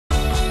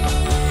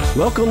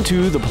Welcome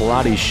to the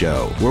Pilates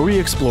Show, where we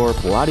explore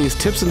Pilates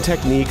tips and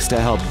techniques to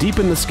help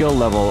deepen the skill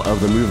level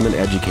of the movement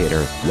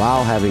educator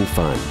while having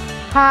fun.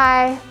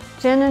 Hi,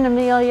 Jen and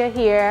Amelia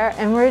here,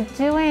 and we're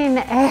doing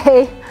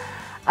a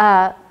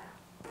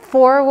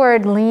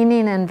forward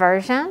leaning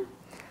inversion.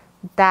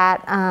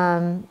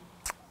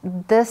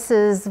 This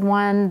is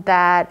one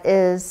that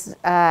is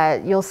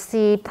you'll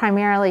see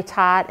primarily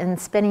taught in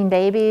spinning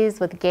babies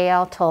with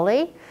Gail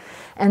Tully.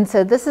 And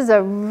so this is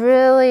a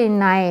really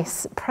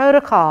nice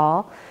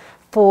protocol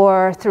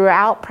for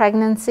throughout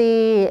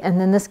pregnancy,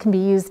 and then this can be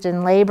used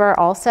in labor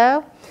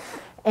also.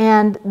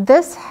 And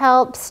this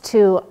helps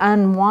to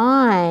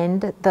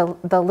unwind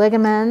the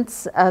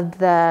ligaments of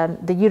the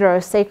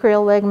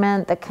uterosacral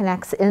ligament that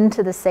connects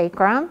into the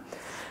sacrum,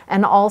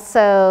 and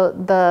also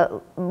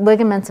the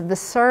ligaments of the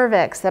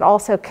cervix that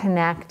also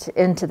connect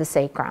into the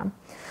sacrum.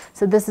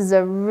 So this is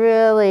a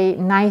really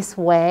nice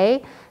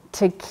way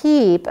to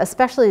keep,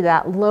 especially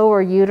that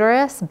lower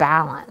uterus,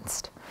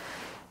 balanced.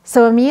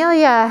 So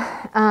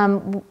Amelia,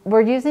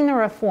 we're using the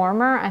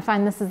reformer. I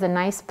find this is a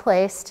nice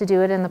place to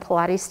do it in the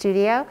Pilates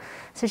studio.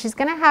 So she's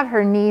gonna have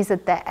her knees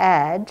at the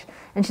edge,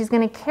 and she's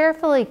gonna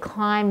carefully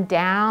climb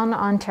down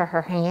onto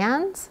her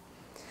hands,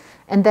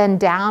 and then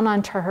down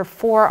onto her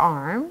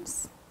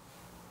forearms.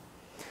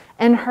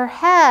 And her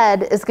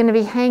head is gonna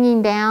be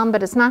hanging down,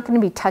 but it's not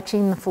gonna be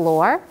touching the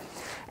floor.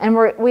 And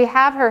we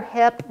have her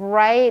hip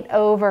right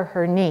over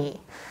her knee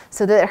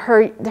so that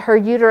her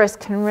uterus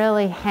can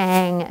really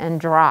hang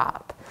and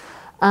drop.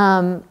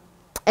 And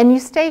you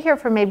stay here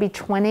for maybe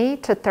 20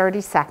 to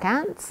 30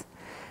 seconds.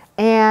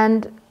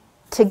 And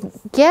to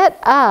get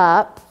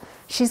up,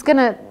 she's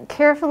gonna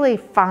carefully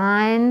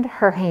find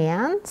her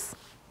hands.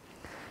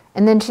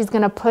 And then she's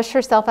gonna push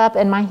herself up,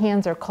 and my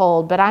hands are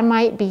cold, but I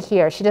might be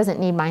here. She doesn't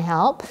need my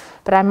help,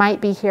 but I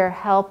might be here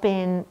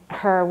helping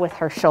her with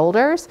her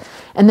shoulders.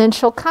 And then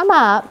she'll come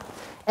up,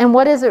 and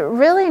what is a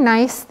really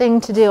nice thing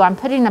to do, I'm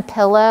putting a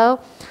pillow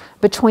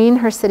between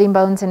her sitting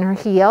bones and her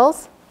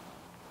heels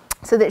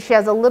so that she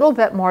has a little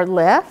bit more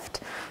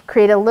lift,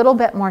 create a little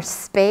bit more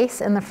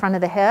space in the front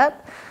of the hip.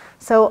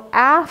 So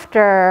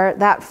after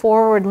that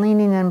forward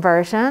leaning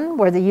inversion,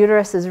 where the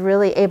uterus is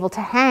really able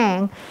to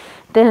hang,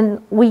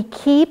 then we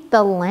keep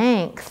the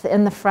length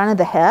in the front of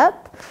the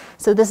hip.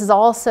 So this is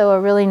also a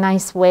really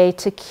nice way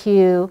to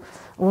cue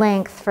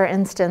length, for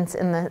instance,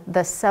 in the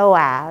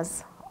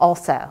psoas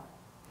also.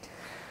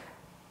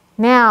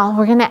 Now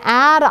we're gonna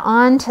add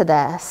on to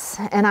this,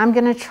 and I'm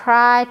gonna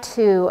try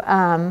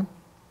to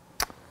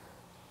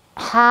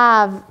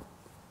have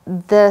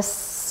this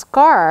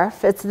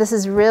scarf, this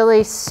is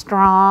really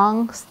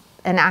strong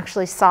and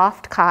actually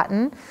soft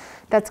cotton,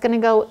 that's gonna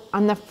go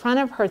on the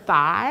front of her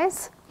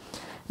thighs.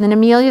 And then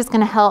Amelia's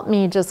gonna help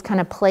me just kind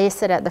of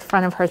place it at the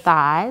front of her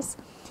thighs.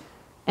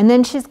 And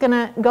then she's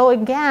gonna go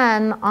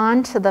again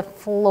onto the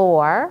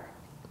floor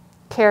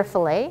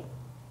carefully.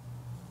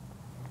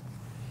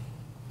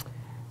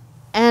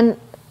 And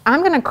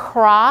I'm gonna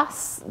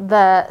cross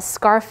the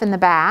scarf in the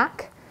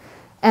back,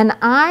 and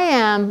I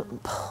am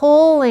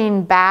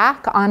pulling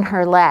back on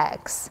her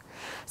legs.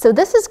 So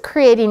this is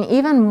creating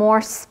even more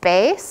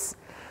space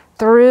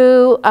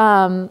through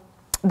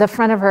the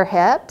front of her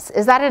hips.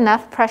 Is that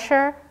enough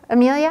pressure,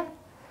 Amelia?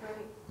 Right.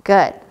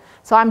 Good.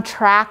 So I'm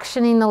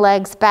tractioning the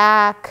legs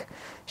back.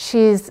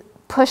 She's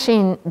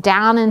pushing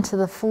down into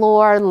the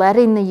floor,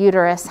 letting the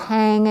uterus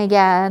hang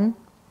again.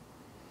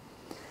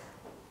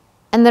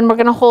 And then we're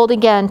gonna hold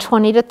again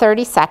 20 to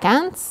 30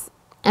 seconds.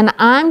 And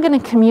I'm gonna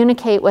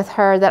communicate with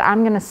her that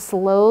I'm gonna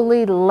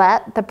slowly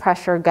let the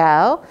pressure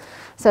go.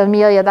 So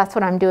Amelia, that's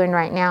what I'm doing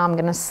right now. I'm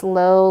gonna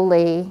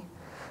slowly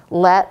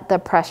let the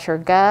pressure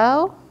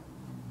go.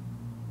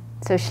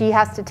 So she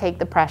has to take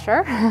the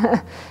pressure.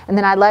 And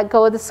then I let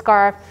go of the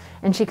scarf,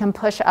 and she can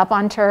push up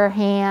onto her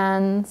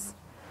hands.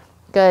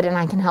 Good, and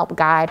I can help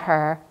guide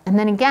her. And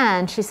then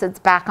again, she sits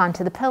back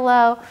onto the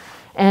pillow,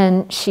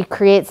 and she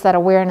creates that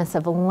awareness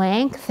of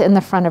length in the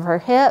front of her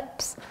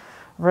hips,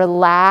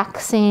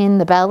 relaxing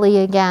the belly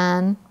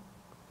again.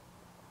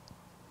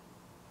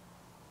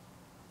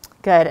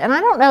 Good, and I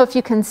don't know if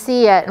you can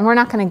see it, and we're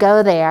not gonna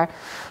go there,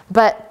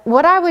 but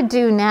what I would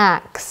do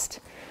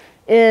next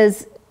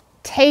is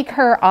take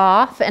her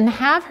off and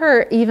have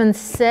her even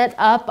sit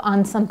up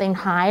on something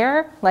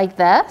higher like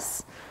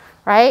this,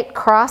 right?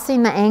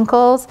 Crossing the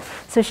ankles,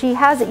 so she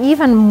has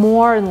even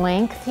more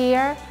length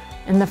here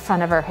in the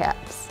front of her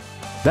hips.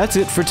 That's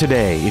it for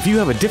today. If you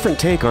have a different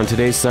take on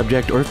today's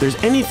subject, or if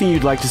there's anything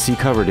you'd like to see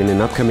covered in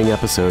an upcoming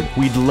episode,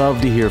 we'd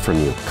love to hear from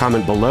you.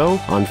 Comment below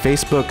on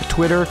Facebook,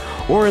 Twitter,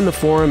 or in the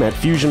forum at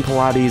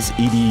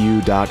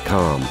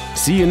fusionpilatesedu.com.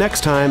 See you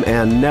next time,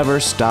 and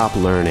never stop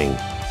learning.